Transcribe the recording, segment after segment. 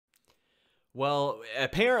Well,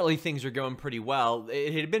 apparently things are going pretty well.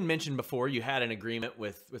 It had been mentioned before you had an agreement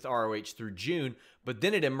with ROH through June, but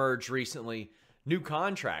then it emerged recently, new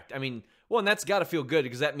contract. I mean, well, and that's got to feel good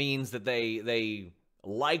because that means that they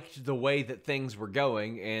liked the way that things were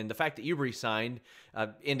going, and the fact that you re-signed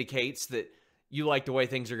indicates that you like the way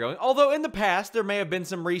things are going. Although in the past there may have been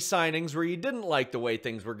some re-signings where you didn't like the way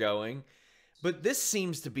things were going, but this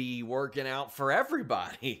seems to be working out for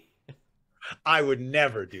everybody. I would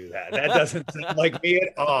never do that. That doesn't sound like me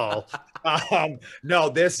at all. No,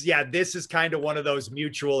 this is kind of one of those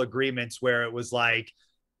mutual agreements where it was like,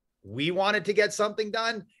 we wanted to get something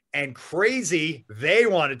done, and crazy, they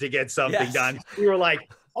wanted to get something done. We were like,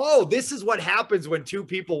 oh, this is what happens when two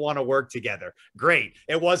people want to work together. Great.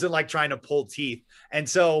 It wasn't like trying to pull teeth. And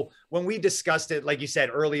so when we discussed it, like you said,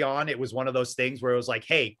 early on, it was one of those things where it was like,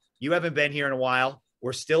 hey, you haven't been here in a while.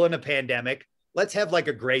 We're still in a pandemic. Let's have like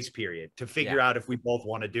a grace period to figure out if we both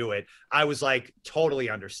want to do it. I was like, totally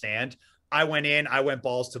understand. I went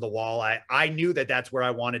balls to the wall. I knew that that's where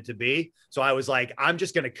I wanted to be. So I was like, I'm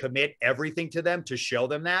just going to commit everything to them to show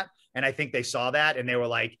them that. And I think they saw that and they were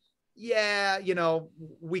like, yeah,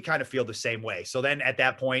 we kind of feel the same way. So then at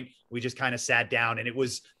that point, we just kind of sat down,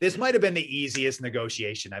 and this might've been the easiest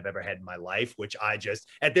negotiation I've ever had in my life, which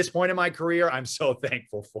at this point in my career, I'm so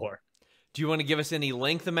thankful for. Do you want to give us any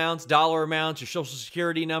length amounts, dollar amounts, your social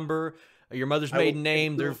security number, your mother's maiden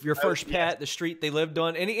name, your first pet, the street they lived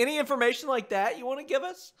on? Any information like that you want to give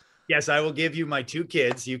us? Yes, I will give you my 2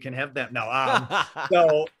 kids. You can have them. No.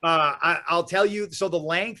 I'll tell you. So the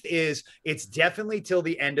length it's definitely till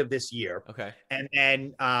the end of this year. Okay. And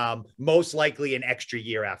then most likely an extra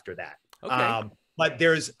year after that. Okay. But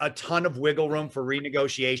there's a ton of wiggle room for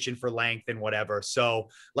renegotiation for length and whatever. So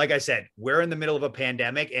like I said, we're in the middle of a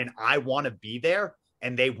pandemic and I want to be there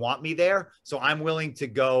and they want me there. So I'm willing to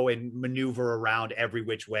go and maneuver around every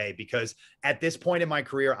which way, because at this point in my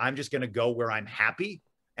career, I'm just going to go where I'm happy.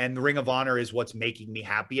 And the Ring of Honor is what's making me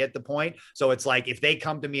happy at the point. So it's like, if they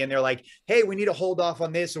come to me and they're like, hey, we need to hold off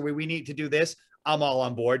on this, or we need to do this, I'm all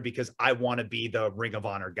on board because I want to be the Ring of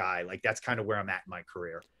Honor guy. Like, that's kind of where I'm at in my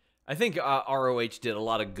career. I think ROH did a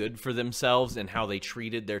lot of good for themselves in how they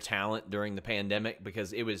treated their talent during the pandemic,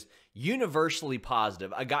 because it was universally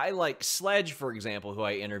positive. A guy like Sledge, for example, who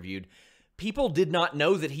I interviewed, people did not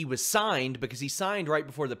know that he was signed because he signed right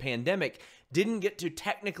before the pandemic, didn't get to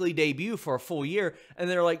technically debut for a full year, and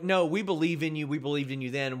they're like, no, we believe in you, we believed in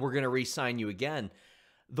you then, we're going to re-sign you again.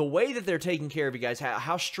 The way that they're taking care of you guys,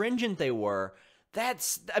 how stringent they were,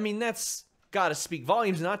 that's got to speak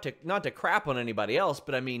volumes, not to crap on anybody else,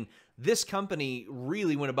 but I mean, this company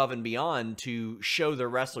really went above and beyond to show their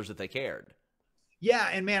wrestlers that they cared. Yeah.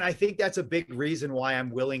 And man, I think that's a big reason why I'm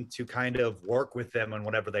willing to kind of work with them on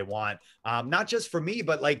whatever they want. Not just for me,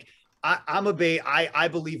 but like, I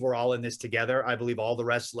believe we're all in this together. I believe all the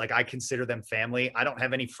rest, like I consider them family. I don't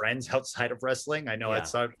have any friends outside of wrestling. I know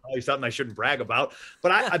that's probably something I shouldn't brag about,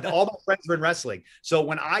 but all my friends are in wrestling. So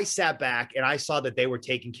when I sat back and I saw that they were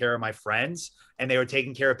taking care of my friends and they were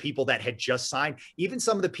taking care of people that had just signed, even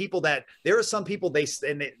some of the people that there are some people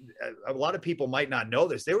a lot of people might not know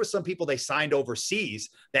this. There were some people they signed overseas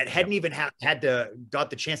that hadn't even got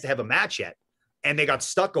the chance to have a match yet. And they got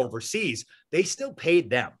stuck overseas. They still paid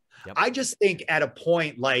them. Yep. I just think at a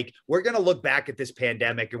point, like, we're going to look back at this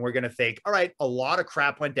pandemic and we're going to think, all right, a lot of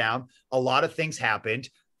crap went down. A lot of things happened.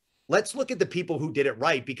 Let's look at the people who did it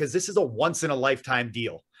right, because this is a once in a lifetime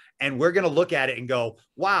deal. And we're going to look at it and go,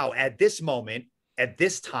 wow, at this moment, at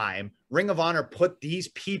this time, Ring of Honor put these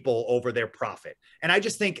people over their profit. And I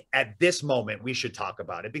just think at this moment, we should talk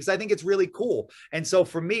about it because I think it's really cool. And so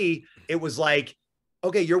for me, it was like,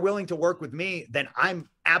 okay, you're willing to work with me, then I'm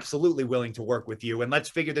absolutely willing to work with you. And let's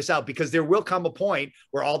figure this out, because there will come a point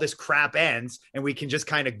where all this crap ends and we can just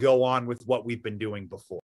kind of go on with what we've been doing before.